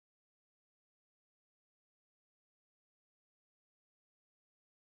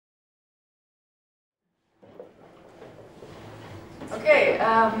Okay,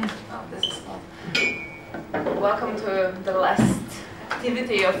 this is welcome to the last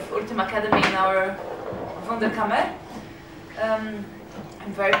activity of Ultima Academy in our Wunderkammer. I'm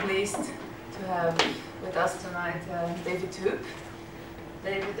very pleased to have with us tonight David Toop.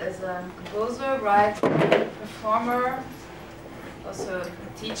 David is a composer, writer, performer, also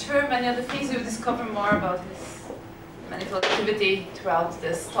a teacher, many other things. You'll discover more about his manifold activity throughout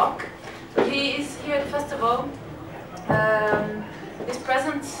this talk. So he is here at the festival. Is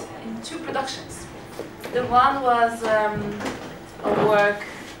present in two productions. The one was a work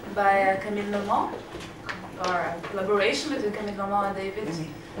by Camille Normand, or a collaboration between Camille Normand and David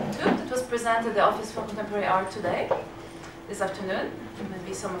Toop, that was presented at the Office for Contemporary Art today, this afternoon.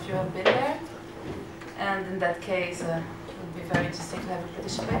 Maybe some of you have been there. And in that case, it would be very interesting to have you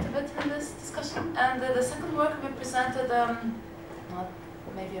participate a bit in this discussion. And the second work we presented,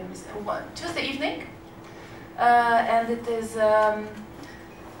 maybe I missed Tuesday evening. And it is a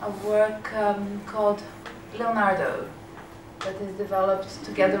work called Leonardo that is developed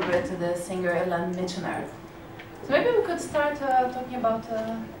together with the singer Elaine Mitchener. So maybe we could start talking about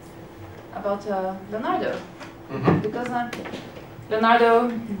Leonardo, because Leonardo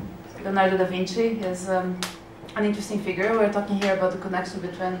da Vinci is an interesting figure. We're talking here about the connection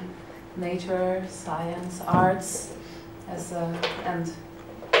between nature, science, arts, and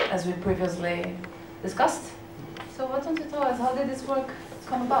as we previously discussed. So why don't you tell us, how did this work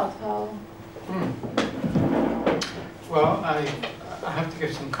come about? Well, I have to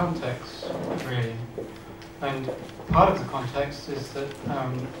give some context, really. And part of the context is that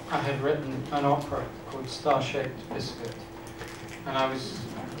I had written an opera called Star-Shaped Biscuit. And I was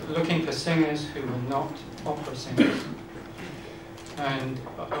looking for singers who were not opera singers. And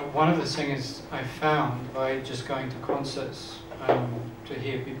one of the singers I found by just going to concerts to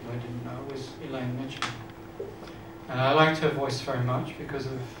hear people I didn't know was Elaine Mitchener. And I liked her voice very much because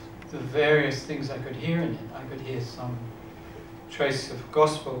of the various things I could hear in it. I could hear some trace of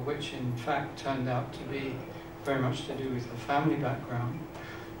gospel, which in fact turned out to be very much to do with her family background.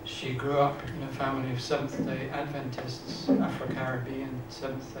 She grew up in a family of Seventh-day Adventists, Afro-Caribbean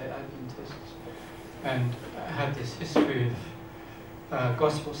Seventh-day Adventists, and had this history of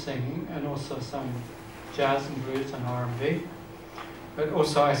gospel singing and also some jazz and blues and R&B. But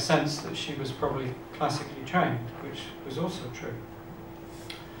also I sensed that she was probably classically trained, which was also true.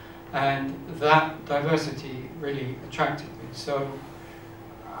 And that diversity really attracted me. So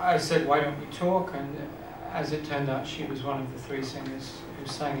I said, why don't we talk? And as it turned out, she was one of the three singers who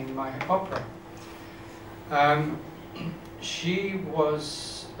sang in my opera. She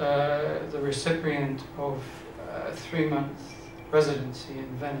was the recipient of a 3-month residency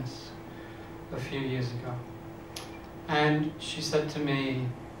in Venice a few years ago. And she said to me,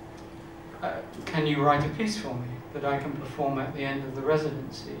 can you write a piece for me that I can perform at the end of the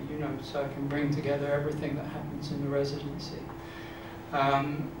residency, so I can bring together everything that happens in the residency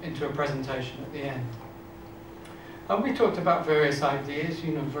into a presentation at the end. And we talked about various ideas,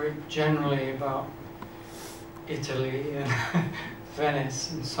 very generally about Italy and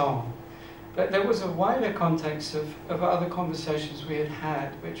Venice and so on. But there was a wider context of other conversations we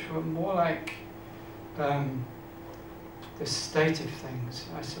had, which were more like the state of things,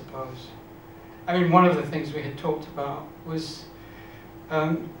 I suppose. I mean, one of the things we had talked about was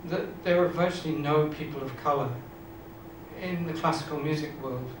that there were virtually no people of colour in the classical music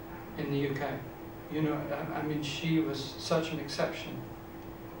world in the UK. I mean, she was such an exception.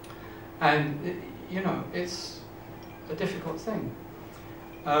 And, it's a difficult thing.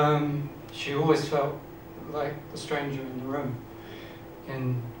 She always felt like the stranger in the room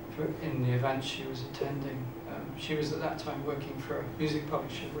in the events she was attending. She was at that time working for a music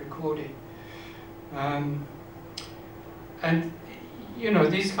publisher, Recordi. And,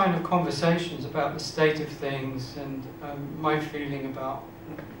 these kind of conversations about the state of things and my feeling about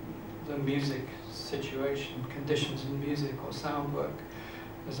the music situation, conditions in music or sound work,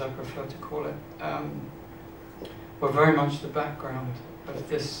 as I prefer to call it, were very much the background of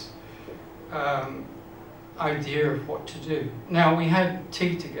this idea of what to do. Now, we had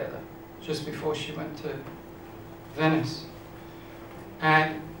tea together just before she went to Venice.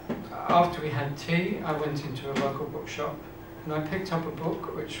 And after we had tea, I went into a local bookshop and I picked up a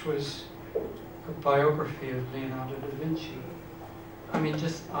book which was a biography of Leonardo da Vinci. I mean,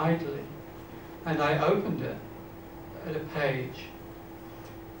 just idly. And I opened it at a page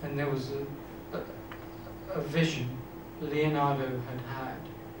and there was a vision Leonardo had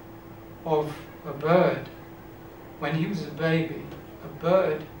of a bird, when he was a baby, a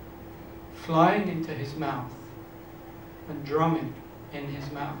bird flying into his mouth and drumming in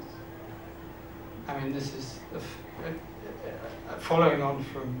his mouth. I mean, this is following on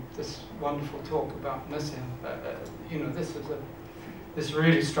from this wonderful talk about Messiaen, you know, this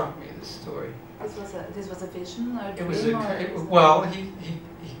really struck me, this story. This was a vision or a dream? Well, he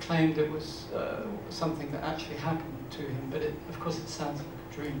claimed it was something that actually happened to him, but of course it sounds like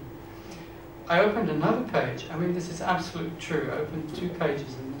a dream. I opened another page. I mean, this is absolutely true. I opened 2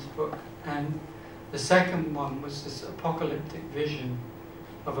 pages in this book, and the second one was this apocalyptic vision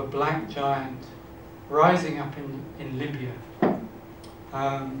of a black giant rising up in Libya.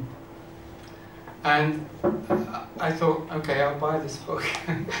 And I thought, okay, I'll buy this book.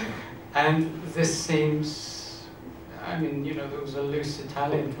 And this seems, I mean, you know, there was a loose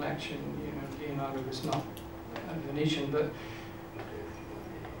Italian collection, you know, Leonardo was not a Venetian, but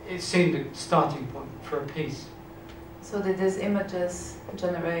it seemed a starting point for a piece. So did these images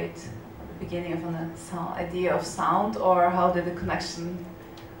generate the beginning of an idea of sound, or how did the connection,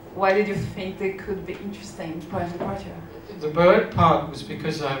 why did you think they could be interesting part of the portrait? The bird part was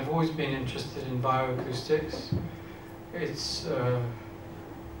because I've always been interested in bioacoustics. Its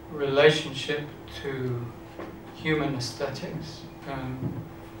relationship to human aesthetics,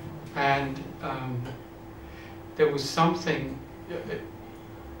 and there was something,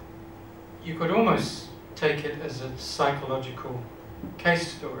 you could almost take it as a psychological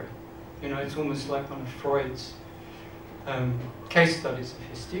case story. You know, it's almost like one of Freud's case studies of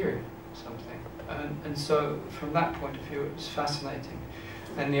hysteria or something. And so from that point of view it was fascinating.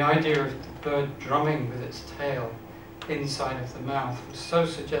 And the idea of the bird drumming with its tail inside of the mouth was so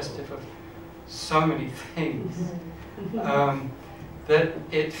suggestive of so many things that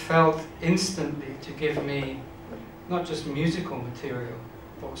it felt instantly to give me not just musical material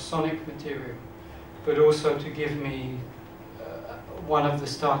or sonic material, but also to give me one of the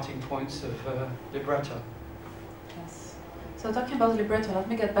starting points of libretto. Yes. So talking about libretto, let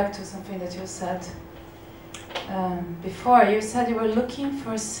me get back to something that you said before. You said you were looking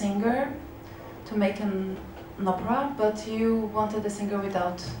for a singer to make an opera, but you wanted a singer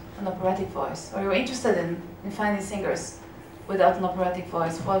without an operatic voice, or you were interested in finding singers without an operatic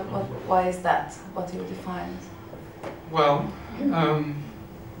voice. Why is that? What do you define? Well,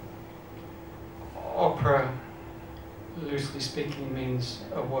 opera, loosely speaking, means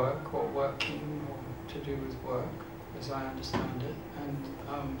a work or working or to do with work, as I understand it.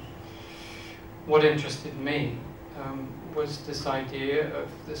 And what interested me was this idea of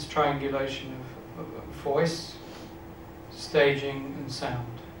this triangulation of voice, staging and sound.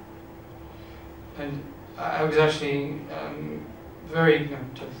 And I was actually very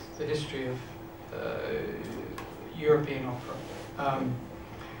ignorant of the history of European opera,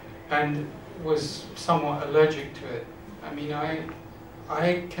 and was somewhat allergic to it. I mean,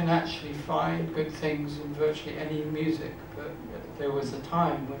 I can actually find good things in virtually any music, but there was a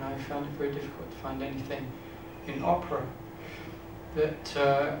time when I found it very difficult to find anything in opera that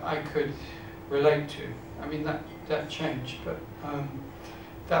I could relate to. I mean, that changed, but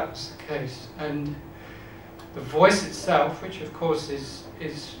that was the case. And the voice itself, which of course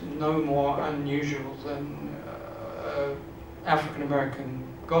is no more unusual than African American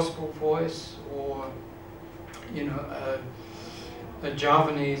gospel voice, or you know, a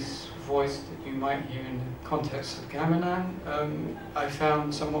Javanese voice that you might hear in the context of gamelan, I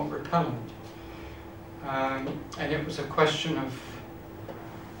found somewhat repellent. And it was a question of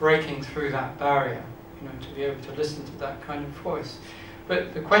breaking through that barrier, you know, to be able to listen to that kind of voice.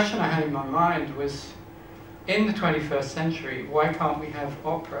 But the question I had in my mind was, in the 21st century, why can't we have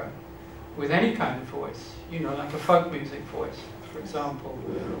opera with any kind of voice? You know, like a folk music voice, for example,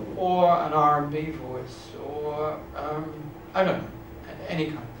 or an R&B voice, or I don't know, any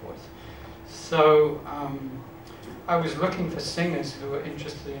kind of voice. So I was looking for singers who were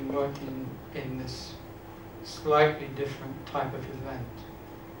interested in working in this slightly different type of event,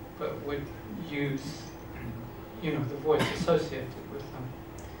 but would use, you know, the voice associated with them.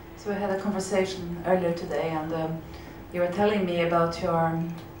 So we had a conversation earlier today, and you were telling me about your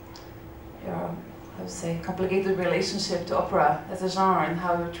how to say, complicated relationship to opera as a genre, and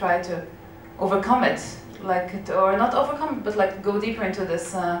how you try to overcome it, like, or not overcome it, but like go deeper into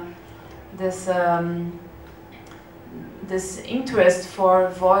this this interest for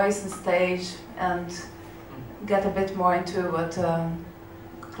voice and stage, and get a bit more into what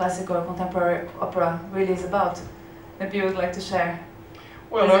classical or contemporary opera really is about. Maybe you would like to share.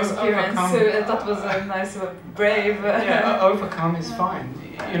 Well, this experience. I thought was a nice, brave. Yeah, overcome is fine.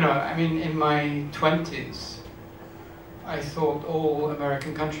 You know, I mean, in my 20s, I thought all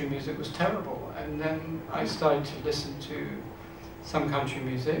American country music was terrible, and then I started to listen to some country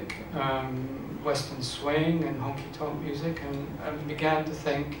music, Western swing and honky-tonk music, and began to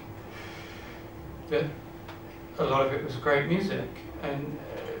think that a lot of it was great music. And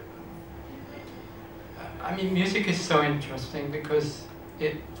I mean, music is so interesting because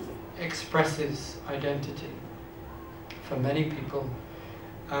it expresses identity. For many people,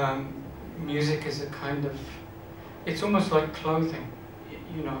 music is a kind of, it's almost like clothing.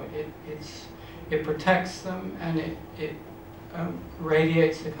 You know, it protects them, and it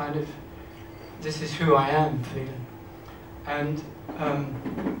radiates a kind of, this is who I am feeling. And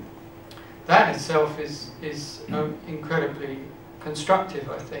that itself is incredibly constructive,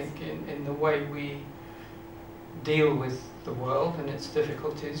 I think, in the way we deal with the world and its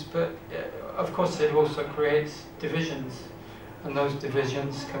difficulties. But of course it also creates divisions, and those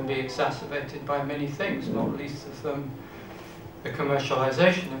divisions can be exacerbated by many things, not least of them the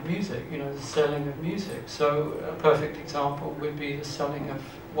commercialization of music, you know, the selling of music. So a perfect example would be the selling of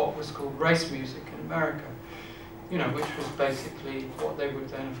what was called race music in America, you know, which was basically what they would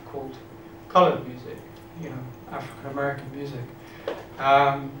then have called colored music, you know, African-American music.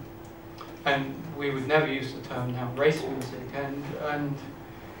 And we would never use the term now race music, and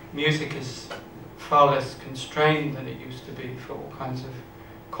music is far less constrained than it used to be for all kinds of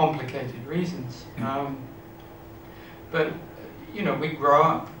complicated reasons. But you know, we grow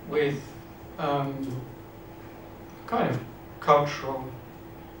up with kind of cultural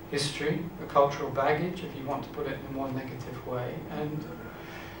history, a cultural baggage, if you want to put it in a more negative way. And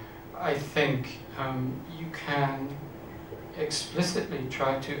I think you can explicitly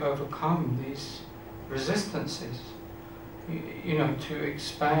try to overcome these resistances, you know, to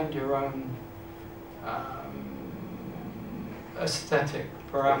expand your own aesthetic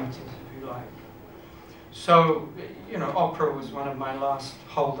parameters, if you like. So, you know, opera was one of my last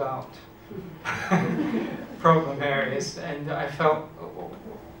holdout problem areas, and I felt,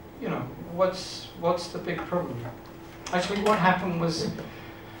 you know, what's the big problem? Actually, what happened was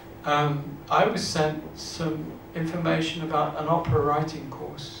I was sent some information about an opera writing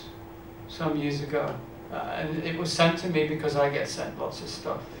course some years ago, and it was sent to me because I get sent lots of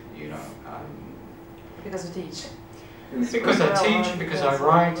stuff, you know. Because you teach? Because I teach, because I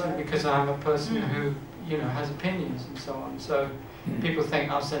write, and because I'm a person who, you know, has opinions and so on. So people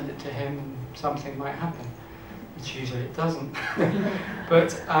think I'll send it to him and something might happen, which usually it doesn't.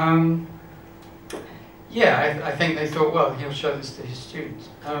 But yeah, I think they thought, well, he'll show this to his students.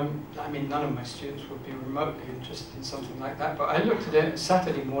 I mean, none of my students would be remotely interested in something like that, but I looked at it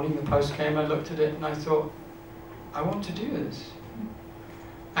Saturday morning, the post came, I looked at it and I thought, I want to do this.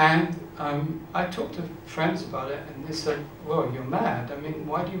 And I talked to friends about it, and they said, well, you're mad. I mean,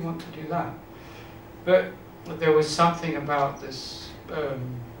 why do you want to do that? But there was something about this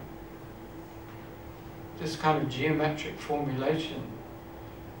this kind of geometric formulation,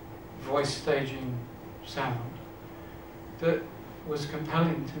 voice staging sound, that was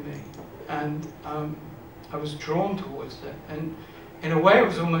compelling to me, and I was drawn towards it. And in a way, it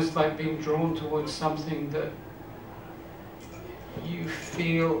was almost like being drawn towards something that you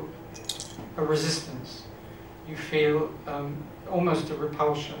feel a resistance, you feel almost a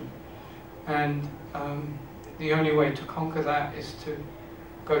repulsion, and the only way to conquer that is to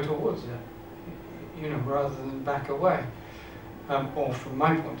go towards it, you know, rather than back away, or from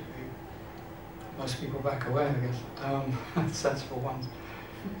my point of view. Most people back away, I guess, sensible ones.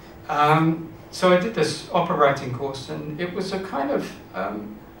 So I did this opera writing course, and it was a kind of,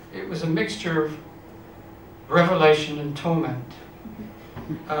 it was a mixture of revelation and torment.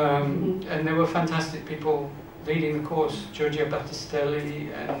 And there were fantastic people leading the course, Giorgio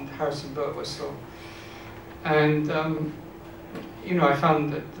Battistelli and Harrison Burtwhistle. And, you know, I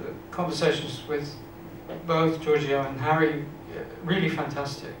found that the conversations with both Giorgio and Harry really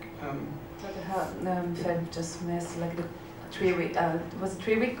fantastic. Just missed like the 3-week, was it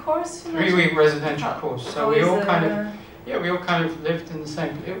 3-week course? 3-week residential course. So we all kind of, yeah, we all kind of lived in the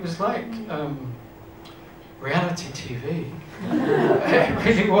same, it was like reality TV. It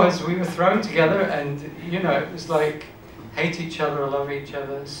really was. We were thrown together, and you know, it was like hate each other, love each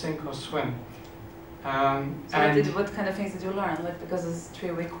other, sink or swim. So what kind of things did you learn? Like, because it's a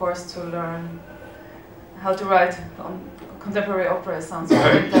 3-week course to learn how to write on contemporary opera sounds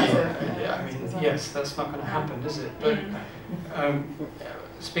like yeah, I mean, yes, that's not going to happen, is it? But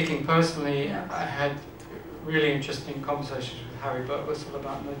speaking personally, I had really interesting conversations with Harry Burtwhistle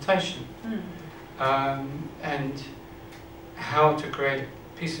about notation. And how to create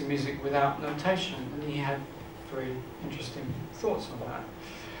a piece of music without notation, and he had very interesting thoughts on that.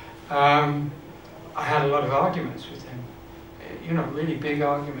 I had a lot of arguments with him, you know, really big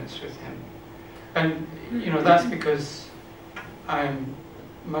arguments with him. And, you know, that's because I'm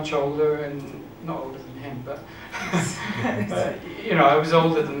much older, and not older than him, but, you know, I was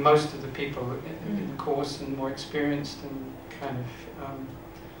older than most of the people in the course and more experienced and kind of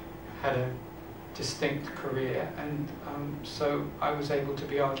had a distinct career, and so I was able to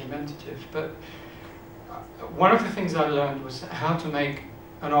be argumentative. But one of the things I learned was how to make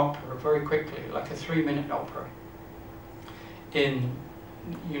an opera very quickly, like a 3-minute opera, in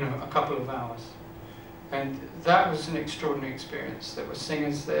a couple of hours. And that was an extraordinary experience. There were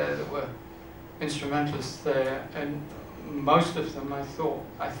singers there, there were instrumentalists there, and most of them I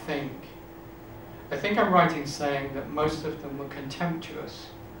think I'm right in saying that most of them were contemptuous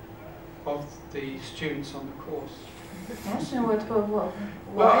of the students on the course. Yes, and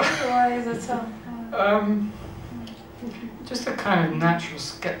why is it so? Just a kind of natural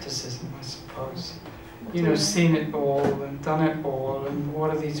skepticism, I suppose. Seen it all and done it all, and what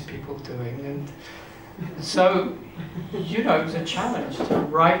are these people doing? And so, it was a challenge to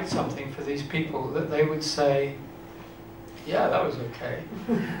write something for these people that they would say, yeah, that was okay,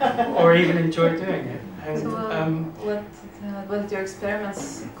 or even enjoy doing it. And, so, what did your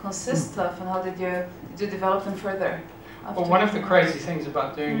experiments consist of, and how did you develop them further? Well, one of the crazy things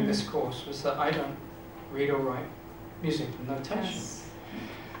about doing this course was that I don't read or write music notation.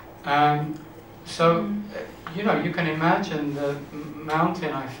 Yes. So, you can imagine the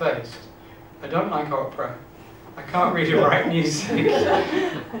mountain I faced. I don't like opera. I can't read or write music.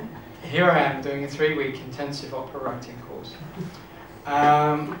 Here I am doing a 3-week intensive opera writing course.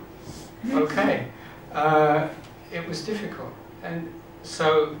 Okay. It was difficult. And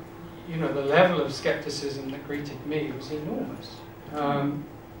so, the level of skepticism that greeted me was enormous.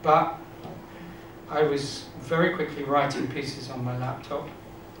 But I was very quickly writing pieces on my laptop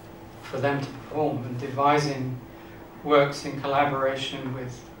for them to perform and devising works in collaboration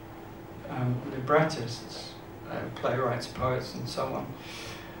with librettists, playwrights, poets, and so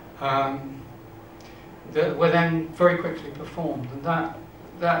on, that were then very quickly performed. And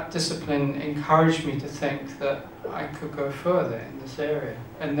that discipline encouraged me to think that I could go further in this area.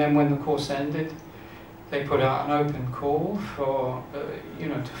 And then when the course ended, they put out an open call for,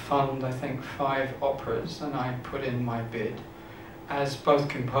 to fund, I think, 5 operas, and I put in my bid as both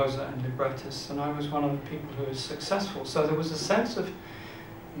composer and librettist, and I was one of the people who was successful. So there was a sense of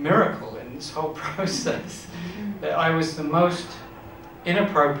miracle in this whole process, that I was the most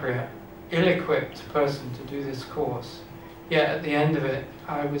inappropriate, ill-equipped person to do this course, yet at the end of it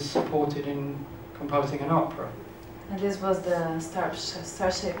I was supported in composing an opera. And this was the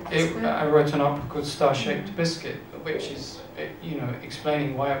Star-Shaped Biscuit? I wrote an opera called Star-Shaped Biscuit, which is,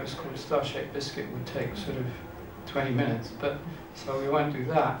 explaining why it was called Star-Shaped Biscuit would take sort of 20 minutes, but so we won't do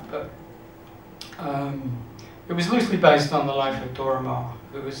that. But it was loosely based on the life of Dora Maar,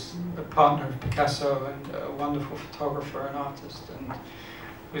 who was a partner of Picasso and a wonderful photographer and artist, and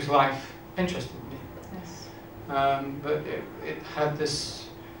whose life interested me. Yes. But it had this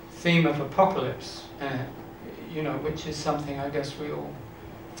theme of apocalypse in it, which is something I guess we all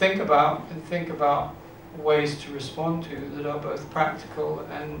think about ways to respond to that are both practical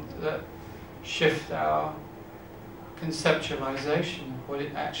and that shift our conceptualization of what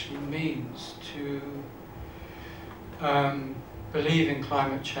it actually means to believe in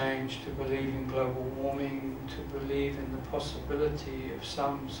climate change, to believe in global warming, to believe in the possibility of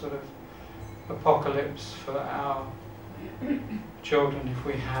some sort of apocalypse for our children if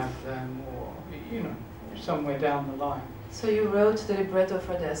we have them, or somewhere down the line. So you wrote the libretto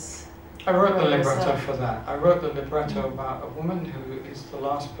for this? I wrote the libretto for that. I wrote the libretto about a woman who is the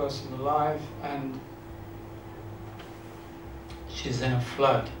last person alive, and she's in a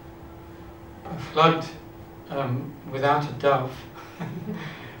flood. A flood without a dove,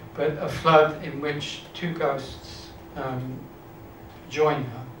 but a flood in which 2 ghosts join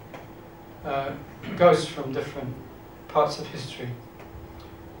her. Ghosts from different parts of history.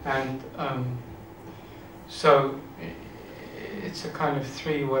 And so it's a kind of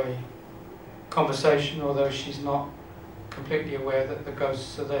 3-way conversation, although she's not completely aware that the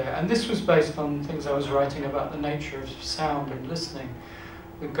ghosts are there. And this was based on things I was writing about the nature of sound and listening,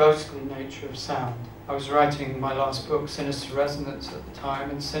 the ghostly nature of sound. I was writing my last book, Sinister Resonance, at the time,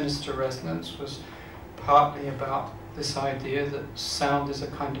 and Sinister Resonance was partly about this idea that sound is a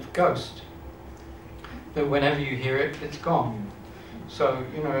kind of ghost, that whenever you hear it, it's gone. So,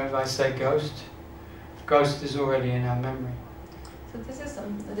 if I say ghost, ghost is already in our memory. So this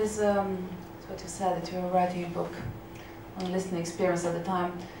is what you said, that you were writing a book on listening experience at the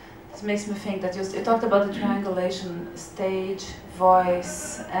time. This makes me think that you talked about the triangulation, stage,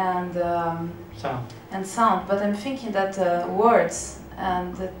 voice, and sound. But I'm thinking that words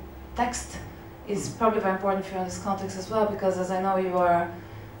and the text is probably very important for you in this context as well, because as I know you are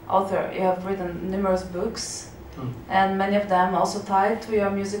author, you have written numerous books, and many of them also tied to your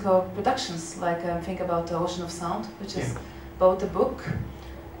musical productions, like think about The Ocean of Sound, which is both a book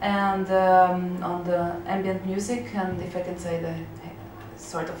and on the ambient music, and if I can say the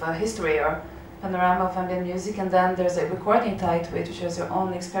sort of a history or panorama of ambient music, and then there's a recording tied to it, which is your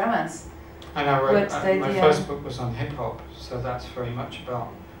own experiments. And I wrote, my first book was on hip hop, so that's very much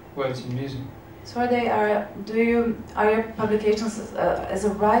about words and music. So are your publications as a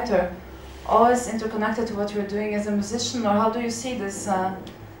writer always interconnected to what you're doing as a musician, or how do you see this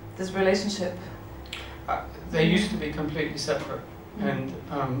this relationship? They used to be completely separate, and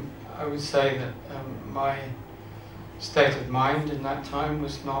I would say that my state of mind in that time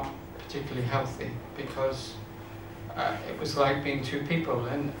was not particularly healthy, because it was like being two people,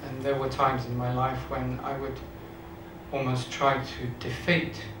 and there were times in my life when I would almost try to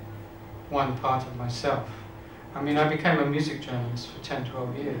defeat one part of myself. I mean, I became a music journalist for 10,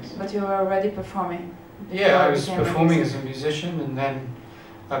 12 years. But you were already performing? Yeah, I was performing as a musician, and then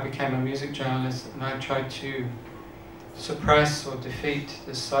I became a music journalist, and I tried to suppress or defeat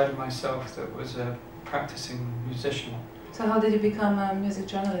this side of myself that was a practicing musician. So how did you become a music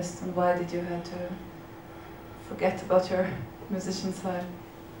journalist, and why did you have to forget about your musician side?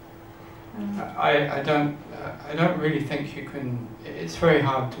 I don't really think you can. It's very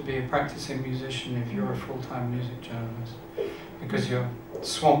hard to be a practicing musician if you're a full-time music journalist, because you're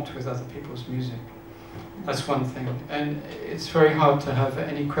swamped with other people's music. That's one thing, and it's very hard to have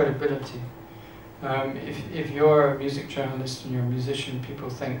any credibility. If you're a music journalist and you're a musician, people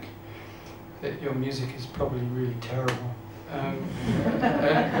think that your music is probably really terrible,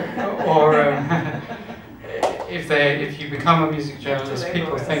 if you become a music journalist,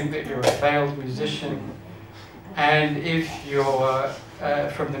 people think that you're a failed musician, and if you're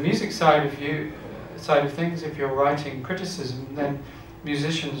from the music side of things, if you're writing criticism, then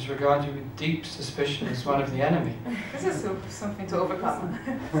musicians regard you with deep suspicion as one of the enemy. This is something to overcome.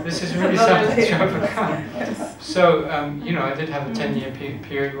 This is really something to overcome. Yes. So, you know, I did have a 10-year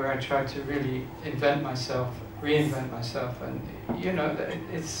period where I tried to really invent myself, reinvent myself, and you know,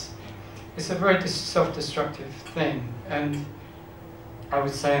 it's a very self-destructive thing. And I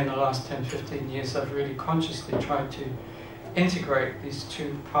would say in the last 10, 15 years, I've really consciously tried to integrate these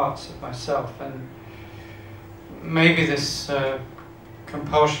two parts of myself, and maybe this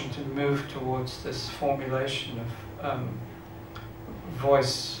compulsion to move towards this formulation of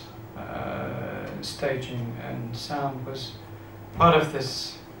voice, staging and sound was part of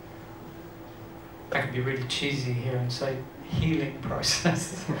this. I can be really cheesy here and say healing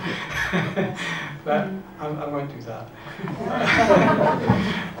process, but I won't do that.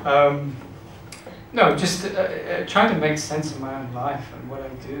 No, just trying to make sense of my own life and what I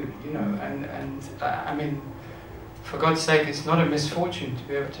do, you know, and I mean, for God's sake, it's not a misfortune to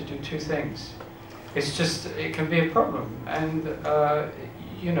be able to do two things. It's just, it can be a problem, and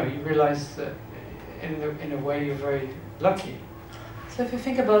you know, you realize that in a way you're very lucky. So if you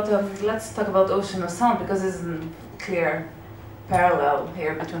think about, let's talk about Ocean of Sound, because there's a clear parallel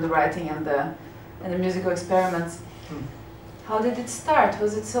here between the writing and the musical experiments. How did it start?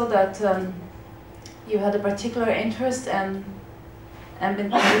 Was it so that you had a particular interest in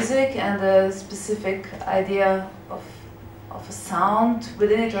ambient music and a specific idea of a sound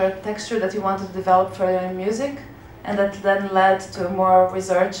within it, or a texture that you wanted to develop further in music, and that then led to more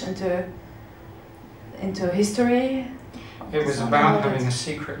research into history? It was about having a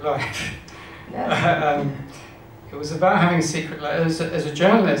secret life. Yes. It was about having a secret life. As a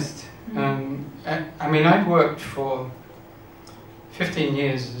journalist, I mean, I'd worked for 15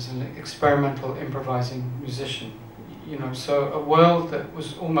 years as an experimental improvising musician. You know, so a world that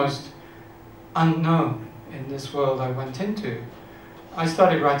was almost unknown in this world I went into. I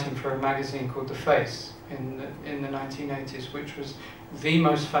started writing for a magazine called The Face in the 1980s, which was the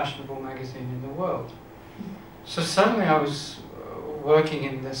most fashionable magazine in the world. So suddenly I was working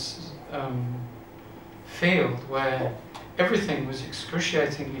in this field where everything was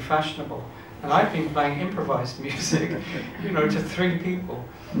excruciatingly fashionable, and I'd been playing improvised music, you know, to 3 people.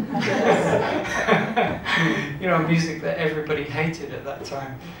 You know, music that everybody hated at that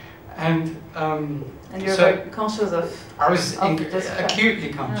time. And you're so very conscious of. I was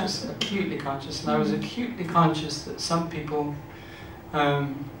acutely conscious, and I was acutely conscious that some people. I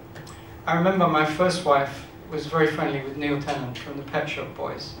remember my first wife was very friendly with Neil Tennant from the Pet Shop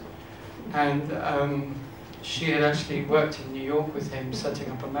Boys, and she had actually worked in New York with him, setting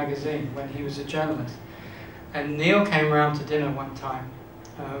up a magazine when he was a journalist. And Neil came around to dinner one time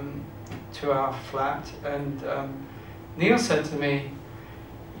to our flat, and Neil said to me,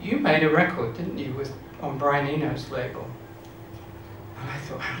 "You made a record, didn't you, on Brian Eno's label?" And I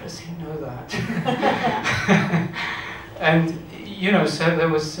thought, how does he know that? And, you know, so there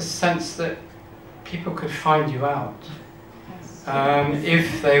was this sense that people could find you out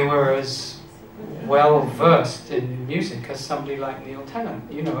if they were as well versed in music as somebody like Neil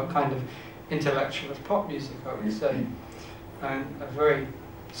Tennant, you know, a kind of intellectual of pop music, I would say. And a very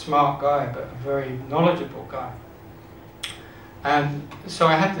smart guy, but a very knowledgeable guy. And so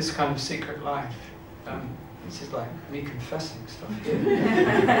I had this kind of secret life. This is like me confessing stuff here.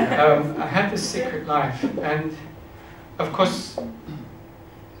 I had this secret life, and of course,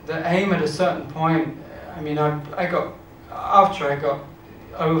 the aim at a certain point, I mean, after I got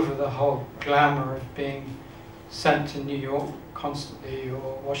over the whole glamour of being sent to New York constantly,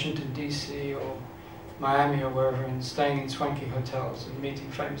 or Washington DC, or Miami, or wherever, and staying in swanky hotels and meeting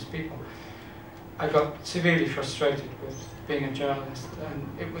famous people, I got severely frustrated with being a journalist,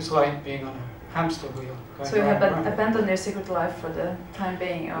 and it was like being on a hamster wheel. So you have abandoned your secret life for the time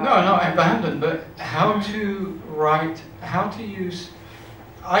being? Or? No, not abandoned, but how to write, how to use.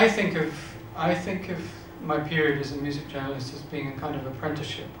 I think of my period as a music journalist as being a kind of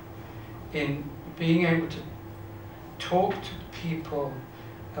apprenticeship in being able to talk to people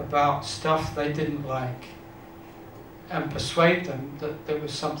about stuff they didn't like and persuade them that there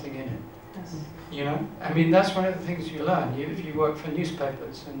was something in it. Yes. You know, I mean, that's one of the things you learn if you work for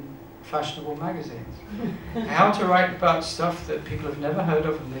newspapers and fashionable magazines. How to write about stuff that people have never heard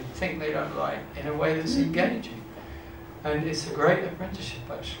of and they think they don't like in a way that's engaging. And it's a great apprenticeship,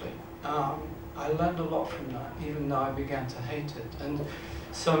 actually. I learned a lot from that, even though I began to hate it. And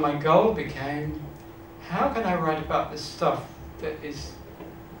so my goal became, how can I write about this stuff that is,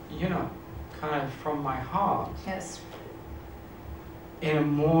 you know, kind of from my heart? Yes. In a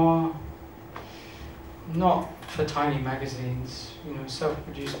more, not for tiny magazines, you know,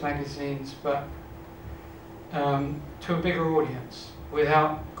 self-produced magazines, but to a bigger audience,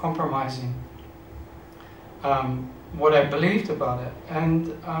 without compromising what I believed about it.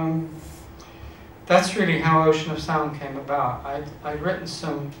 And that's really how Ocean of Sound came about. I'd written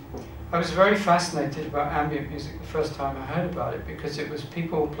I was very fascinated about ambient music the first time I heard about it, because it was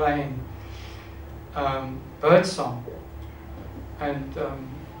people playing birdsong and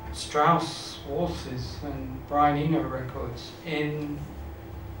Strauss waltzes and Brian Eno records in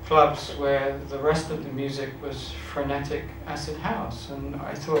clubs where the rest of the music was frenetic acid house, and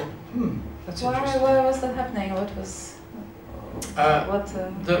I thought, that's interesting. Why was that happening? What was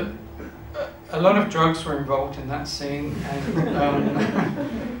a lot of drugs were involved in that scene, and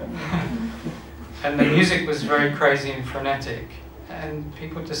and the music was very crazy and frenetic, and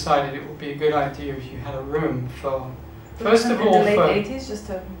people decided it would be a good idea if you had a room for. First of all, in the late 80s, just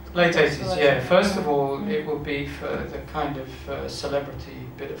to late 80s, yeah. First of all, it would be for the kind of celebrity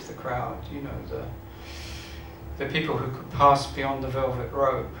bit of the crowd, you know, the people who could pass beyond the velvet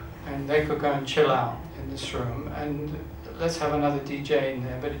rope, and they could go and chill out in this room, and let's have another DJ in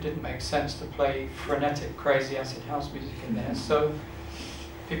there. But it didn't make sense to play frenetic, crazy acid house music in there, so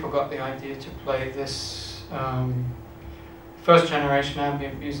people got the idea to play this first generation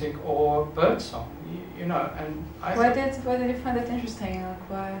ambient music or birdsong. You know, and why did you find that interesting?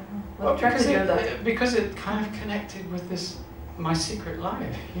 Like, what attracted you to that? Because it kind of connected with my secret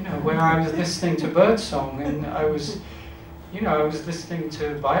life. You know, when I was listening to birdsong, and I was listening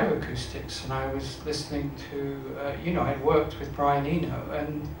to bioacoustics, and I was listening to, you know, I'd worked with Brian Eno,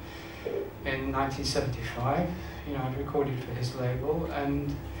 and in 1975, you know, I'd recorded for his label,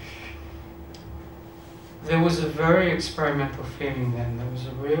 and there was a very experimental feeling then. There was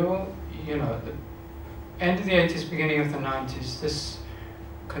a real, you know, the end of the 80s, beginning of the 90s, this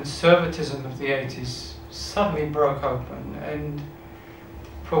conservatism of the 80s suddenly broke open. And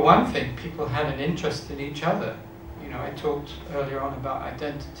for one thing, people had an interest in each other. You know, I talked earlier on about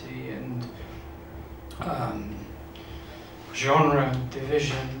identity and genre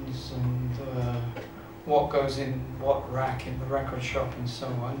divisions and what goes in what rack in the record shop and so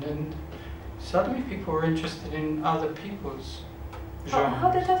on. And suddenly people were interested in other people's genre.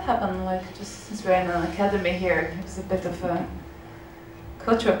 How did that happen? Like, just since we're in an academy here, it was a bit of a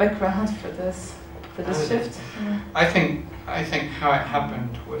cultural background for this shift. I think how it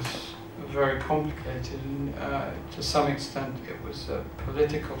happened was very complicated, and to some extent it was a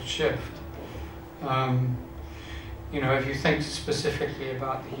political shift. You know, if you think specifically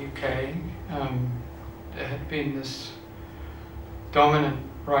about the UK, there had been this dominant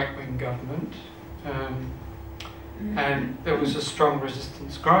right-wing government, and there was a strong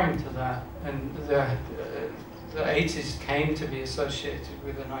resistance growing to that, and the 80s came to be associated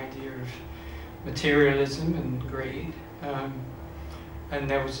with an idea of materialism and greed, and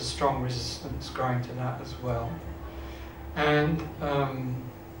there was a strong resistance growing to that as well. And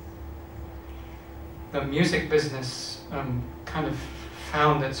the music business kind of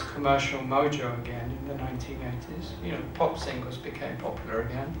found its commercial mojo again in the 1980s. You know, pop singles became popular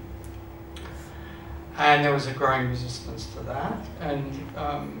again. And there was a growing resistance to that. And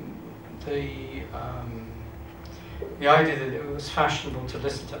the idea that it was fashionable to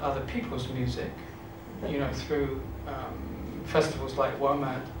listen to other people's music, you know, through festivals like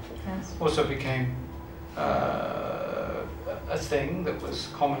WOMAD, Yes. also became a thing that was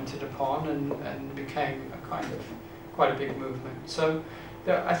commented upon and became a kind of quite a big movement. So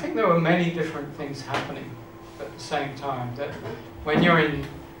I think there were many different things happening at the same time. That when you're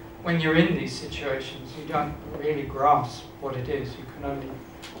in these situations, you don't really grasp what it is. You can only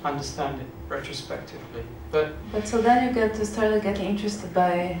understand it retrospectively. But so then you started getting interested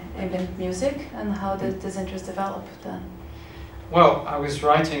by ambient music, and how did this interest develop then? well, I was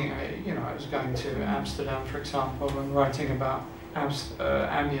writing. You know, I was going to Amsterdam, for example, and writing about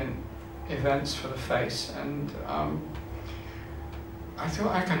ambient events for the Face, and I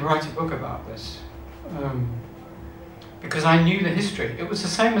thought I can write a book about this. Because I knew the history. It was the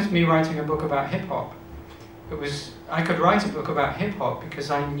same as me writing a book about hip-hop. I could write a book about hip-hop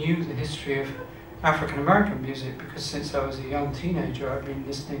because I knew the history of African-American music, because since I was a young teenager I'd been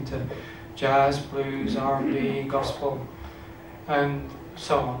listening to jazz, blues, R&B, gospel, and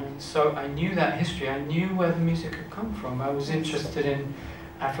so on. And so I knew that history. I knew where the music had come from. I was interested in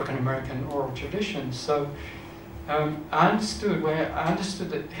African-American oral traditions. So I understood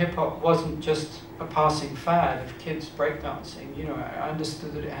that hip-hop wasn't just a passing fad of kids breakdancing. You know, I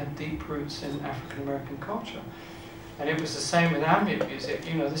understood that it had deep roots in African-American culture, and it was the same with ambient music.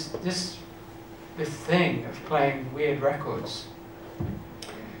 You know, this thing of playing weird records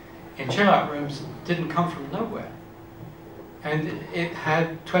in chill-out rooms didn't come from nowhere, and it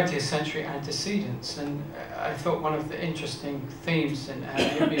had 20th century antecedents. And I thought one of the interesting themes in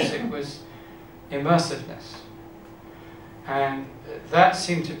ambient music was immersiveness. And that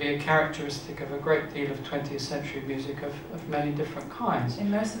seemed to be a characteristic of a great deal of 20th century music of many different kinds.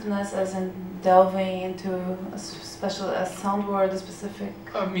 Immersiveness as in delving into a sound world, a specific...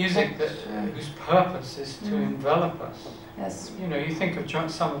 music whose purpose is to envelop us. Yes. You know, you think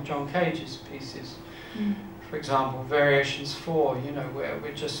of some of John Cage's pieces, for example, Variations 4, you know, where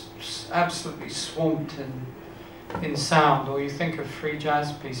we're just absolutely swamped in sound, or you think of free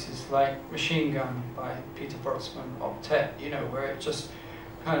jazz pieces like Machine Gun by Peter Brotzmann, Octet, you know, where it just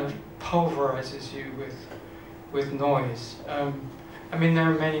kind of pulverizes you with noise. I mean,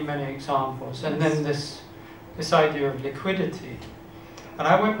 there are many, many examples. And then this idea of liquidity. And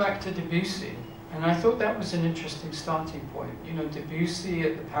I went back to Debussy, and I thought that was an interesting starting point. You know, Debussy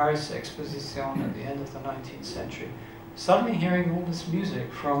at the Paris Exposition at the end of the 19th century, suddenly hearing all this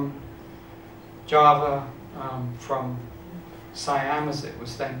music from Java, from Siam, as it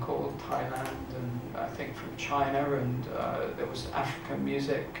was then called, Thailand, and I think from China, and there was African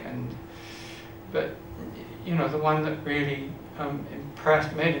music, but you know, the one that really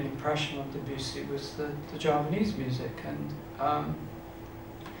made an impression on Debussy was the Javanese music. And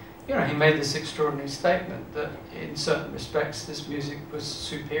you know, he made this extraordinary statement that in certain respects this music was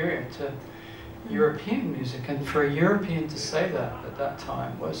superior to European music, and for a European to say that at that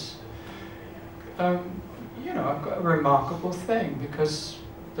time was you know, a remarkable thing, because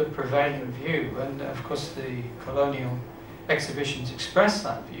the prevailing view, and of course the colonial exhibitions expressed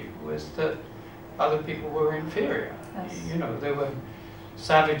that view, was that other people were inferior. Yes. You know, they were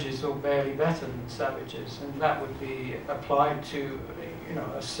savages or barely better than savages, and that would be applied to, you know,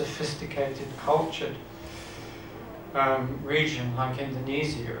 a sophisticated, cultured region like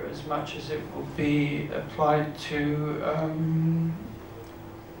Indonesia, as much as it would be applied to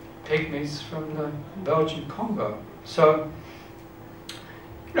pygmies from the Belgian Congo. So,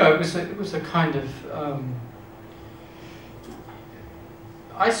 you know, it was a kind of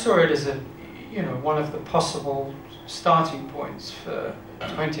I saw it as you know, one of the possible starting points for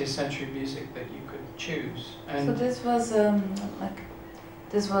 20th century music that you could choose. And so this was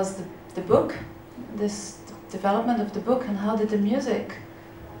this was the book, this development of the book, and how did the music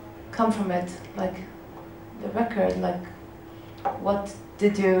come from it? Like the record, like what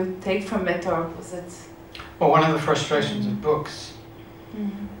did you take from it, or was it? Well, one of the frustrations of books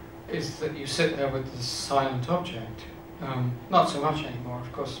is that you sit there with this silent object. Not so much anymore,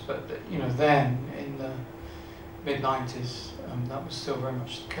 of course, but you know, then in the mid-90s, that was still very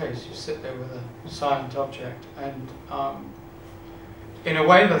much the case. You sit there with a silent object, and in a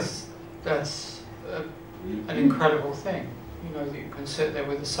way, that's an incredible thing. You know, that you can sit there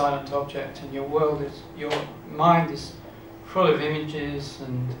with a silent object, and your mind is full of images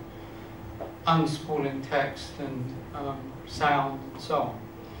and unspooling text and sound and so on.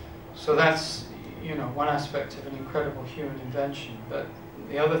 So that's, you know, one aspect of an incredible human invention. But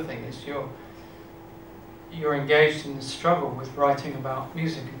the other thing is you're engaged in the struggle with writing about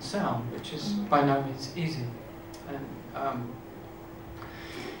music and sound, which is by no means easy. And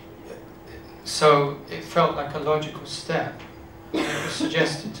so it felt like a logical step. And it was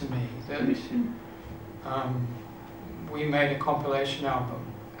suggested to me that we made a compilation album,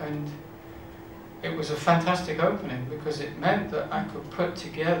 and it was a fantastic opening because it meant that I could put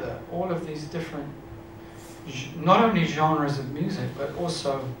together all of these different, not only genres of music, but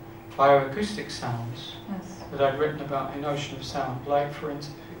also bioacoustic sounds that I'd written about in Ocean of Sound, like for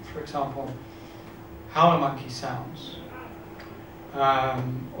example, howler monkey sounds,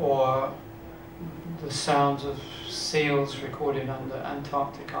 or the sounds of seals recorded under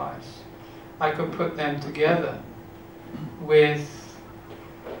Antarctic ice. I could put them together with,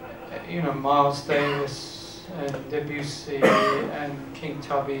 you know, Miles Davis and Debussy and King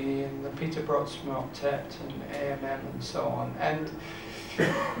Tubby and the Peter Brotsma Octet and AMM and so on, and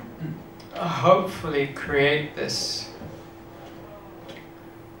hopefully create this,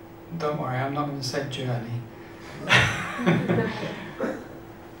 don't worry, I'm not going to say journey,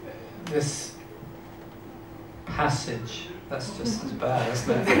 this passage, that's just as bad,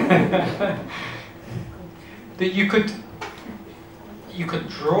 isn't it? That you could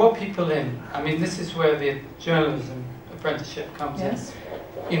draw people in. I mean, this is where the journalism apprenticeship comes in.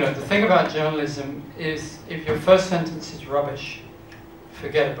 You know, the thing about journalism is if your first sentence is rubbish,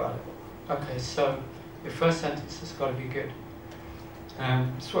 forget about it. Okay, so your first sentence has got to be good.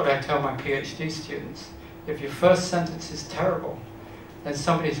 It's what I tell my PhD students. If your first sentence is terrible, then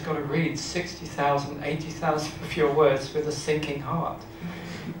somebody's got to read 60,000, 80,000 of your words with a sinking heart.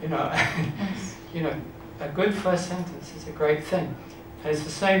 You know, you know, a good first sentence is a great thing. And it's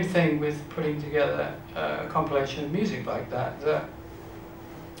the same thing with putting together a compilation of music like that, that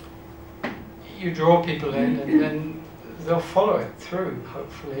you draw people in and then they'll follow it through,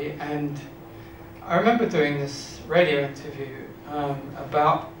 hopefully. And I remember doing this radio interview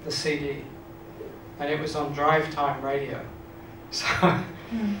about the CD, and it was on drive time radio. So,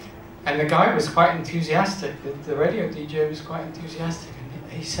 and the guy was quite enthusiastic, the radio DJ was quite enthusiastic,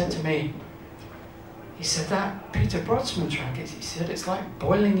 and he said to me, he said, that Peter Brotsma track, he said, it's like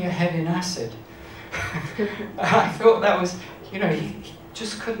boiling your head in acid. And I thought that was, you know, he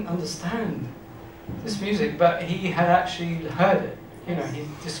just couldn't understand this music, but he had actually heard it, you know, he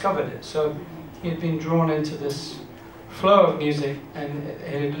discovered it. So he had been drawn into this flow of music, and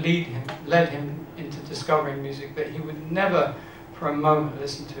it had led him into discovering music that he would never for a moment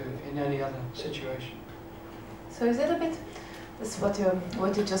listen to in any other situation. So is it a bit, this is what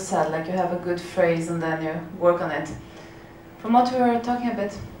you just said, like you have a good phrase and then you work on it. From what we were talking a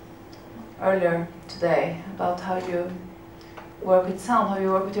bit earlier today about how you work with sound, how you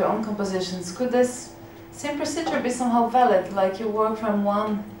work with your own compositions, could this same procedure be somehow valid, like you work from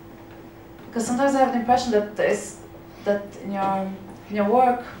one, because sometimes I have the impression that in your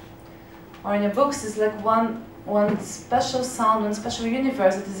work or in your books is like one special sound, one special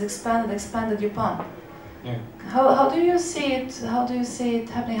universe that is expanded upon. Yeah. How do you see it? How do you see it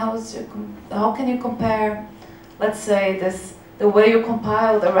happening? How can you compare, let's say, the way you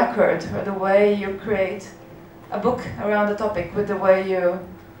compile a record or the way you create a book around the topic with the way you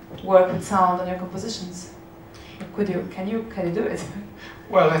work with sound on your compositions? Can you do it?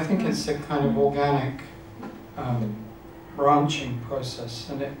 Well, I think it's a kind of organic branching process,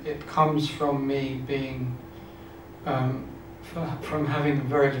 and it comes from me being from having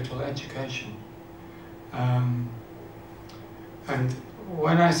very little education. And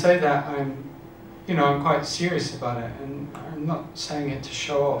when I say that, I'm quite serious about it, and I'm not saying it to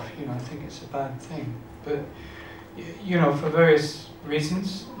show off. You know, I think it's a bad thing, but you know, for various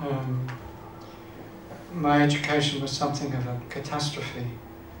reasons, my education was something of a catastrophe,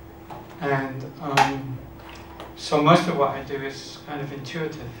 and so most of what I do is kind of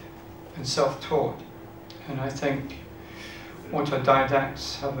intuitive and self-taught, and I think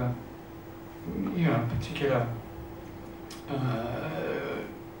autodidacts have a particular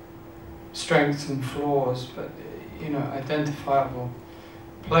strengths and flaws, but identifiable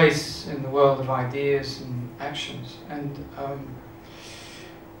place in the world of ideas and actions. And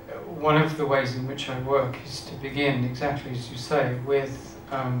one of the ways in which I work is to begin, exactly as you say, with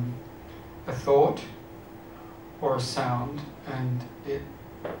a thought or a sound, and it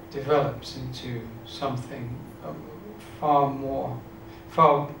develops into something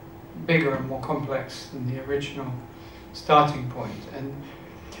far bigger and more complex than the original starting point. And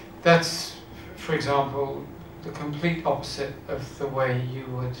that's, for example, the complete opposite of the way you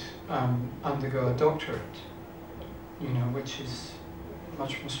would undergo a doctorate, you know, which is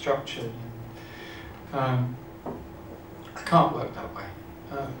much more structured. I can't work that way.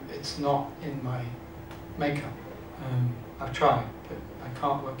 It's not in my makeup. I've tried, but I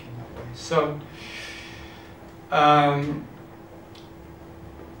can't work in that way. So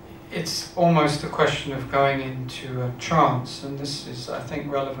it's almost a question of going into a trance, and this is, I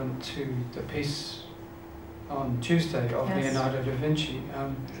think, relevant to the piece on Tuesday of Leonardo da Vinci.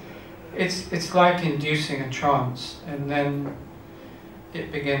 It's like inducing a trance, and then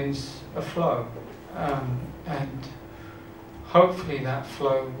it begins a flow, and hopefully that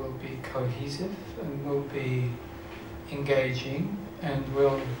flow will be cohesive and will be engaging and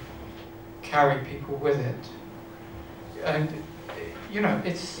will carry people with it. And you know,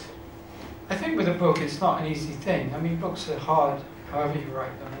 I think with a book it's not an easy thing. I mean, books are hard however you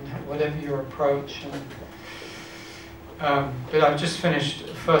write them and whatever your approach. And but I've just finished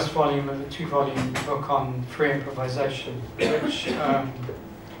the first volume of a 2-volume book on free improvisation, which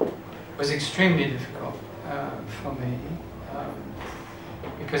was extremely difficult for me,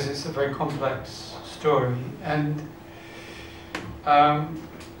 because it's a very complex story. And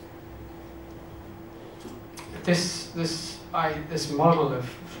this model of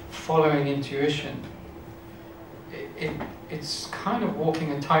following intuition, it's kind of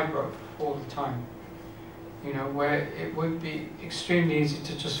walking a tightrope all the time. You know, where it would be extremely easy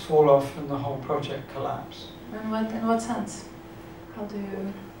to just fall off and the whole project collapse. And in what sense? How do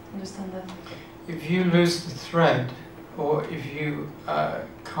you understand that? If you lose the thread, or if you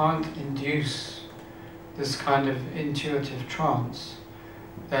can't induce this kind of intuitive trance,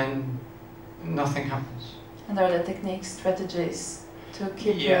 then nothing happens. And are there techniques, strategies to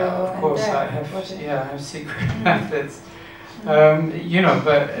keep you of course, there? I have secret methods. You know,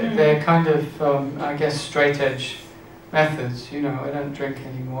 but they're kind of, I guess, straight edge methods. You know, I don't drink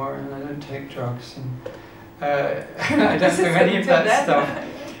anymore, and I don't take drugs, and I don't do any of that stuff.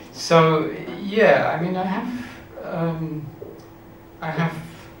 So yeah, I mean, I have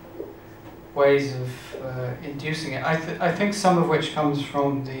ways of inducing it. I think some of which comes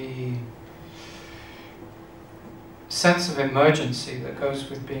from the sense of emergency that goes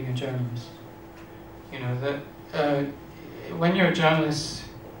with being a journalist. You know, that when you're a journalist,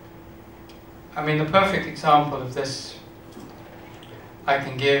 I mean, the perfect example of this I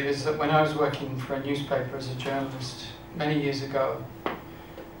can give is that when I was working for a newspaper as a journalist many years ago,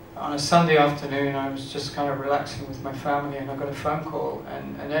 on a Sunday afternoon I was just kind of relaxing with my family, and I got a phone call,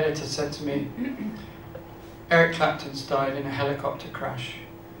 and an editor said to me, Eric Clapton's died in a helicopter crash.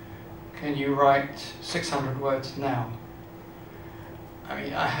 Can you write 600 words now? I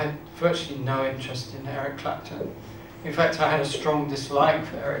mean, I had virtually no interest in Eric Clapton. In fact, I had a strong dislike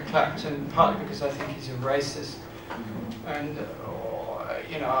for Eric Clapton, partly because I think he's a racist. And,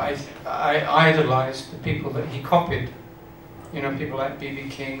 you know, I idolized the people that he copied. You know, people like B.B.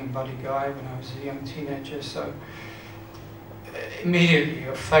 King and Buddy Guy when I was a young teenager. So immediately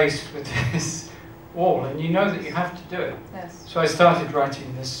you're faced with this wall, and you know that you have to do it. Yes. So I started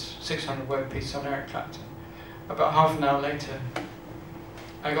writing this 600-word piece on Eric Clapton. About half an hour later,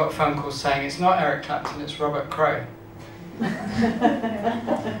 I got a phone call saying, it's not Eric Clapton, it's Robert Cray.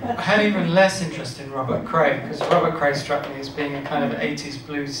 I had even less interest in Robert Cray, because Robert Cray struck me as being a kind of 80s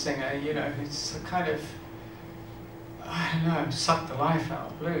blues singer, you know, who's a kind of, I don't know, sucked the life out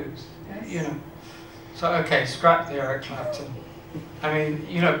of blues, yes. You know. So, okay, scrap the Eric Clapton. I mean,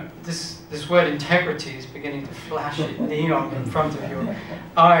 you know, this word integrity is beginning to flash in neon in front of your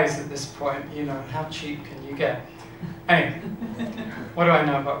eyes at this point. You know, how cheap can you get? Anyway, what do I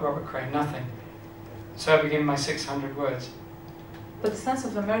know about Robert Cray? Nothing. So I begin my 600 words. But the sense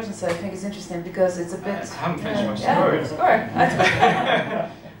of emergency, I think, is interesting because it's a bit... I haven't finished my story. Yeah,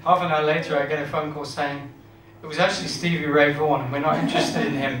 sure. Half an hour later, I get a phone call saying, it was actually Stevie Ray Vaughan, and we're not interested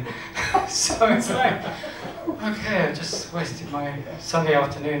in him. So it's like, okay, I just wasted my Sunday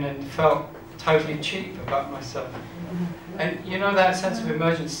afternoon and felt totally cheap about myself. And you know that sense of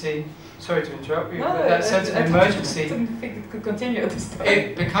emergency, sorry to interrupt you, no, but that sense of emergency, I didn't think it could continue at this time.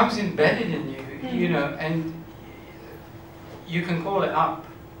 It becomes embedded in you, you know, and you can call it up.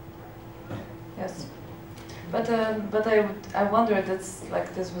 Yes. But I wondered, that's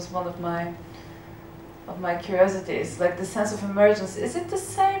like, this was one of my curiosities, like the sense of emergency. Is it the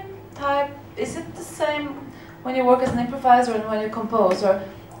same type? Is it the same when you work as an improviser and when you compose? Or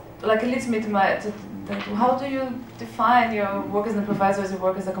like, it leads me to how do you define your work as an improviser as you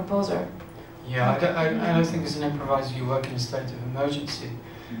work as a composer? Yeah, I don't think as an improviser you work in a state of emergency.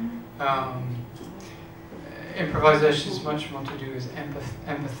 Improvisation is much more to do with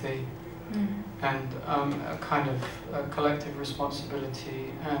empathy, and a kind of collective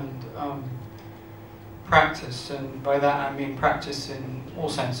responsibility and practice, and by that I mean practice in all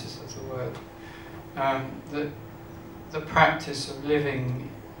senses of the word. The practice of living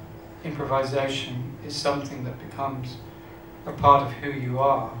improvisation is something that becomes a part of who you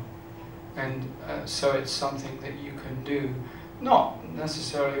are, and so it's something that you can do, not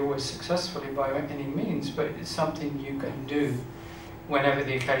necessarily always successfully by any means, but it's something you can do whenever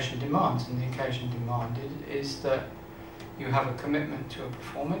the occasion demands, and the occasion demanded is that you have a commitment to a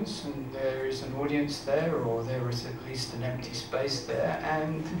performance, and there is an audience there, or there is at least an empty space there,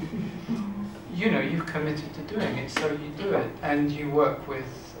 and you know, you've committed to doing it, so you do it. And you work with,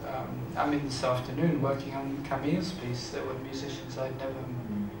 I mean, this afternoon working on Camille's piece, there were musicians I'd never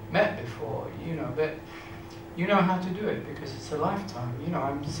met before, you know, but you know how to do it because it's a lifetime. You know,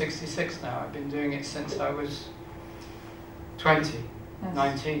 I'm 66 now, I've been doing it since I was 20, yes.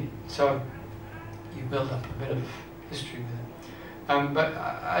 19, so you build up a bit of history with it. But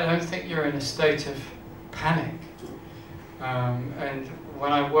I don't think you're in a state of panic. And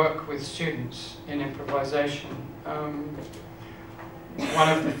when I work with students in improvisation, one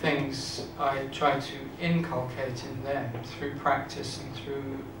of the things I try to inculcate in them through practice and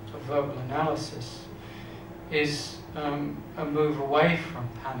through a verbal analysis is a move away from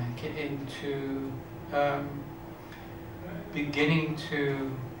panic into beginning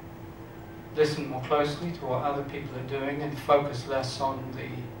to listen more closely to what other people are doing and focus less on the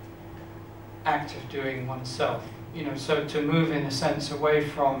act of doing oneself. You know, so to move in a sense away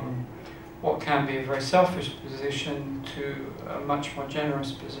from what can be a very selfish position to a much more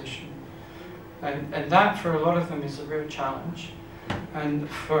generous position. And that for a lot of them is a real challenge. And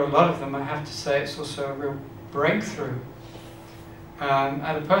for a lot of them, I have to say, it's also a real breakthrough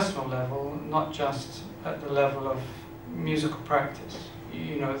at a personal level, not just at the level of musical practice.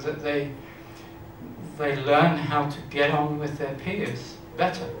 You know, that they learn how to get on with their peers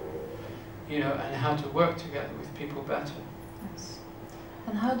better, you know, and how to work together with people better. Yes.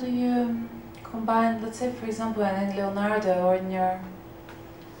 And how do you combine, let's say, for example, in Leonardo or in your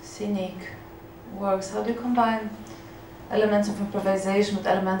scenic works, how do you combine elements of improvisation with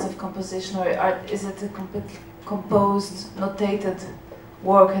elements of composition, or is it a composed, notated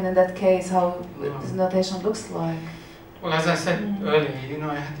work, and in that case, how the notation looks like? Well, as I said earlier, you know,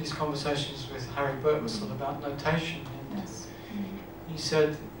 I had these conversations with Harry Birtwistle about notation. And yes. He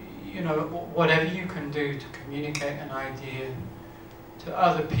said, you know, whatever you can do to communicate an idea to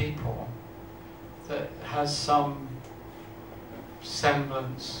other people that has some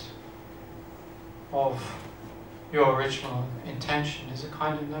semblance of your original intention is a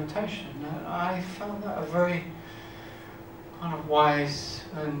kind of notation. And I found that a very kind of wise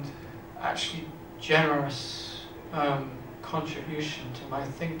and actually generous contribution to my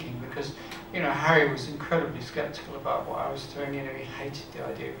thinking, because, you know, Harry was incredibly skeptical about what I was doing. You know, he hated the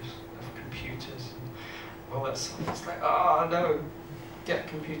idea of computers and all that stuff. It's like, oh no, get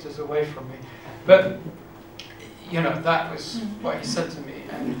computers away from me. But, you know, that was what he said to me,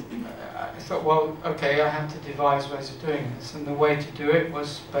 and I thought, well, okay, I have to devise ways of doing this, and the way to do it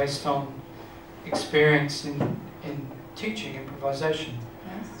was based on experience in teaching improvisation.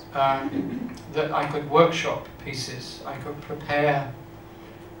 That I could workshop pieces, I could prepare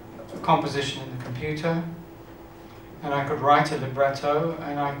a composition in the computer, and I could write a libretto,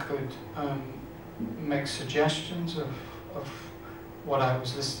 and I could make suggestions of what I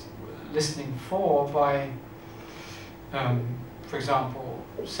was listening for by, for example,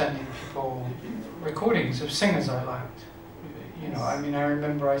 sending people recordings of singers I liked. You know, I mean, I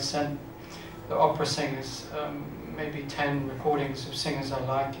remember I sent the opera singers maybe 10 recordings of singers I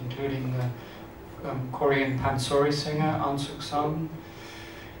like, including the Korean pansori singer, An Suk-san,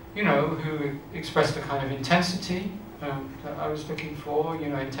 you know, who expressed a kind of intensity that I was looking for, you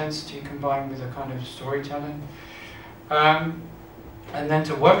know, intensity combined with a kind of storytelling. And then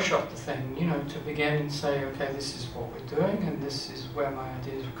to workshop the thing, you know, to begin and say, okay, this is what we're doing, and this is where my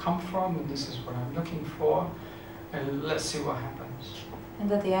ideas come from, and this is what I'm looking for, and let's see what happens.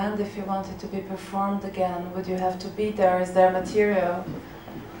 And at the end, if you want it to be performed again, would you have to be there? Is there material,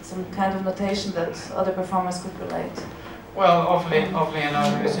 some kind of notation that other performers could relate? Well,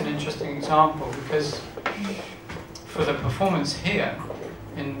 Ovli is an interesting example, because for the performance here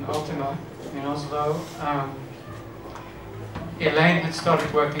in Ultima, in Oslo, Elaine had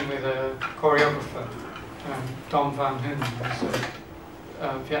started working with a choreographer, Dom Van Hun, who's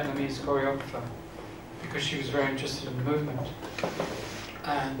a Vietnamese choreographer, because she was very interested in the movement.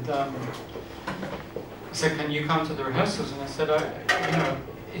 And I said, can you come to the rehearsals? And I said, you know,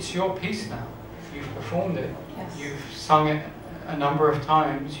 it's your piece now. You've performed it, yes. You've sung it a number of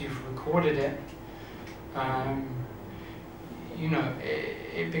times, you've recorded it, you know,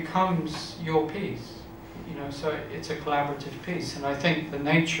 it becomes your piece, you know, so it's a collaborative piece. And I think the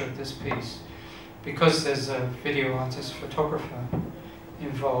nature of this piece, because there's a video artist, photographer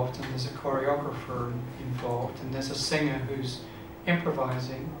involved, and there's a choreographer involved, and there's a singer who's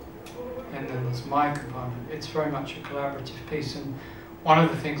improvising, and then there's my component, it's very much a collaborative piece. And one of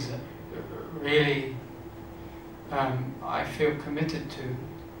the things that really I feel committed to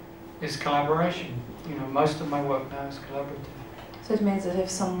is collaboration. You know, most of my work now is collaborative. So it means that if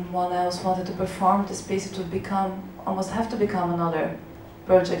someone else wanted to perform this piece, it would become, almost have to become another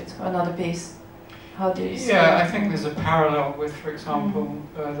project or another piece. How do you see Yeah, that? I think there's a parallel with, for example,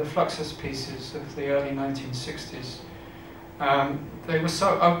 the Fluxus pieces of the early 1960s. They were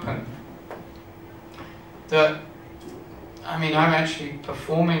so open that, I mean, I'm actually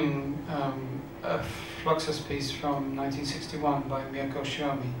performing a Fluxus piece from 1961 by Mirko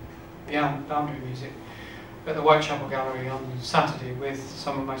Shermi, Boundary Music, at the Whitechapel Gallery on Saturday with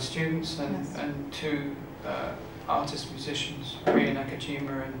some of my students and two artist musicians, Ria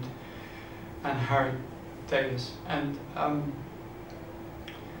Nakajima and Harry Davis. And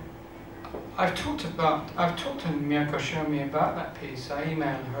I've talked to Mirko Shermi about that piece. I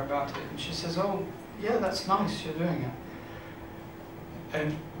emailed her about it, and she says, "Oh, yeah, that's nice, you're doing it."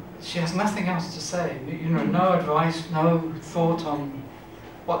 And she has nothing else to say, you know, no advice, no thought on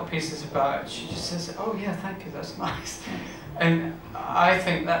what the piece is about. She just says, "Oh yeah, thank you, that's nice." And I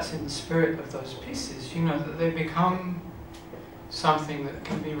think that's in the spirit of those pieces, you know, that they become something that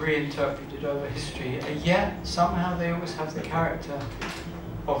can be reinterpreted over history, and yet somehow they always have the character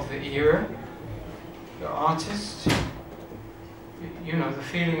of the era, the artist, you know, the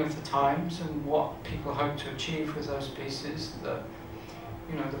feeling of the times and what people hope to achieve with those pieces,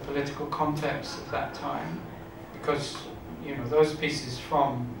 you know, the political context of that time, because, you know, those pieces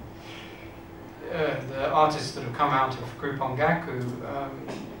from the artists that have come out of Group Ongaku,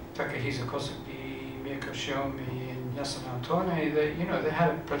 Takehisa Kosugi, Mirko Shermi, and Yasuna Tone, they, you know, they had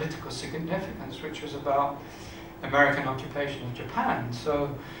a political significance which was about American occupation of Japan.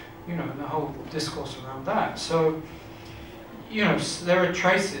 So, you know, the whole discourse around that. So, you know, there are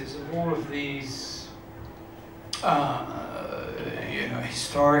traces of all of these you know,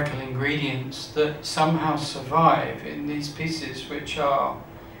 historical ingredients that somehow survive in these pieces, which are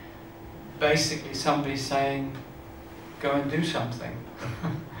basically somebody saying, "Go and do something."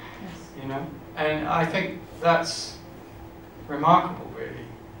 You know, and I think that's remarkable, really.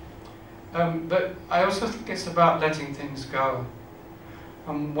 But I also think it's about letting things go.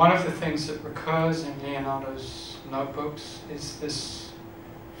 One of the things that recurs in Leonardo's notebooks is this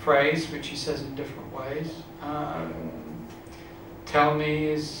phrase, which he says in different ways. "Tell me,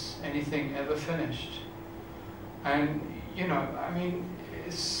 is anything ever finished?" And, you know, I mean,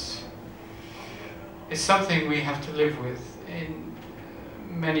 it's something we have to live with in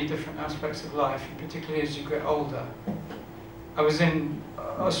many different aspects of life, and particularly as you get older. I was in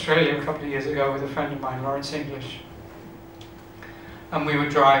Australia a couple of years ago with a friend of mine, Lawrence English, and we were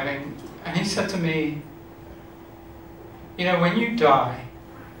driving, and he said to me, "You know, when you die,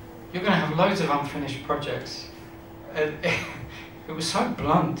 you're going to have loads of unfinished projects." And it was so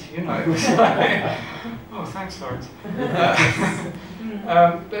blunt, you know. It was like, oh, thanks, Lawrence.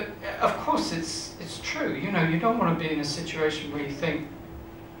 But of course, it's true. You know, you don't want to be in a situation where you think,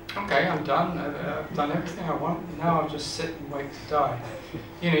 "Okay, I'm done. I've done everything I want. Now I'll just sit and wait to die."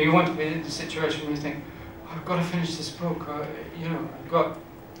 You know, you want to be in a situation where you think, "I've got to finish this book. You know, I've got,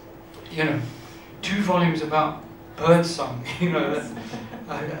 you know, 2 volumes about birdsong. You know,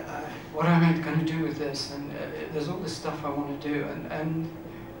 what am I going to do with this? And there's all this stuff I want to do."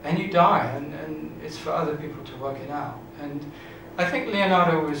 And you die, and it's for other people to work it out. And I think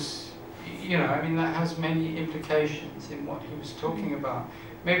Leonardo was, you know, I mean, that has many implications in what he was talking about.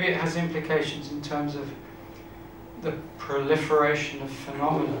 Maybe it has implications in terms of the proliferation of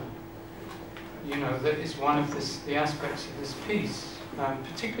phenomena. You know, that is one of the aspects of this piece,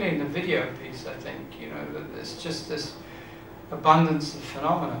 particularly in the video piece, I think, you know, that there's just this abundance of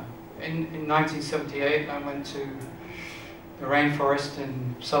phenomena. In 1978, I went to the rainforest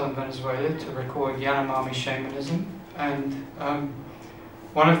in southern Venezuela to record Yanomami shamanism, and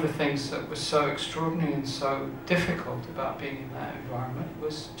one of the things that was so extraordinary and so difficult about being in that environment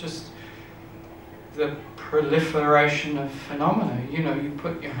was just the proliferation of phenomena. You know, you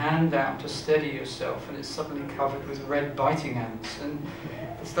put your hand out to steady yourself and it's suddenly covered with red biting ants, and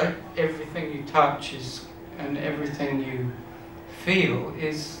it's like everything you touch is, and everything you feel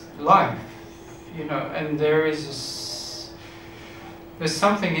is life, you know. And there's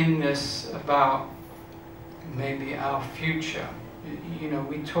something in this about maybe our future. You know,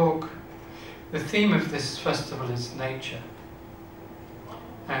 we talk, the theme of this festival is nature.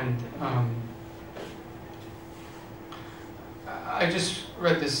 And I just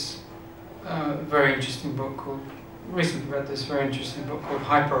read this very interesting book called, recently read this very interesting book called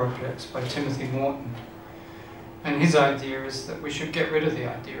Hyperobjects by Timothy Morton. And his idea is that we should get rid of the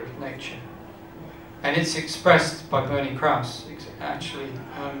idea of nature. And it's expressed by Bernie Krause, actually,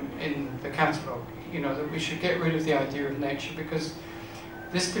 in the catalogue, you know, that we should get rid of the idea of nature because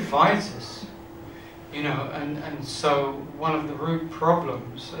this divides us, you know, and so one of the root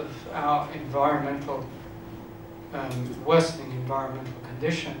problems of our environmental, worsening environmental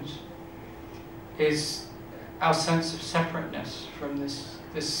conditions is our sense of separateness from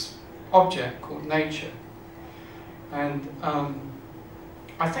this object called nature. And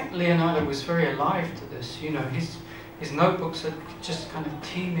I think Leonardo was very alive to this. You know, his notebooks are just kind of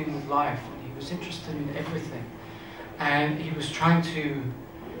teeming with life, and he was interested in everything. And he was trying to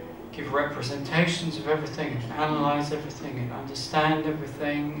give representations of everything, and analyze everything, and understand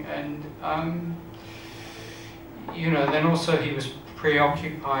everything. And you know, then also he was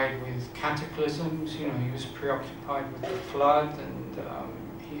preoccupied with cataclysms. You know, he was preoccupied with the flood, and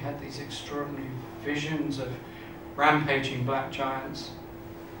he had these extraordinary visions of rampaging black giants.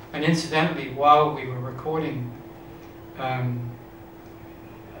 And incidentally, while we were recording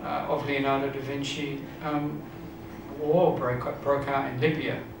of Leonardo da Vinci, war broke out in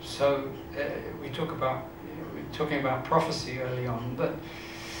Libya. So we're talking about prophecy early on, but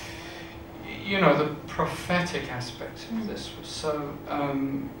you know, the prophetic aspect of this was so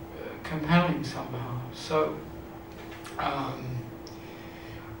compelling somehow. So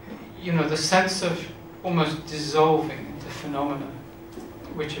you know, the sense of almost dissolving into phenomena,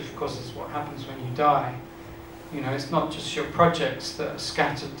 which of course is what happens when you die. You know, it's not just your projects that are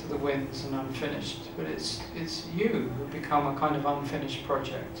scattered to the winds and unfinished, but it's you who become a kind of unfinished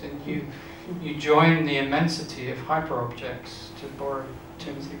project, and you join the immensity of hyperobjects, to borrow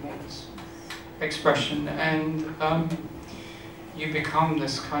Timothy Morton's expression, and you become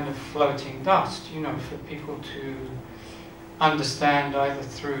this kind of floating dust, you know, for people to understand either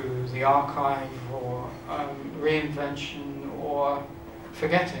through the archive or reinvention or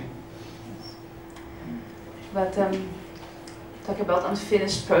forgetting. But talk about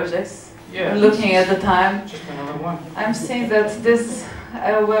unfinished projects. Yeah. Looking at the time, just another one. I'm saying that this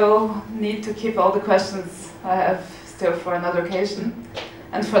I will need to keep all the questions I have still for another occasion,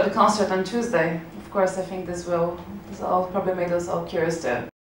 and for the concert on Tuesday. Of course, I think this will all probably make us all curious to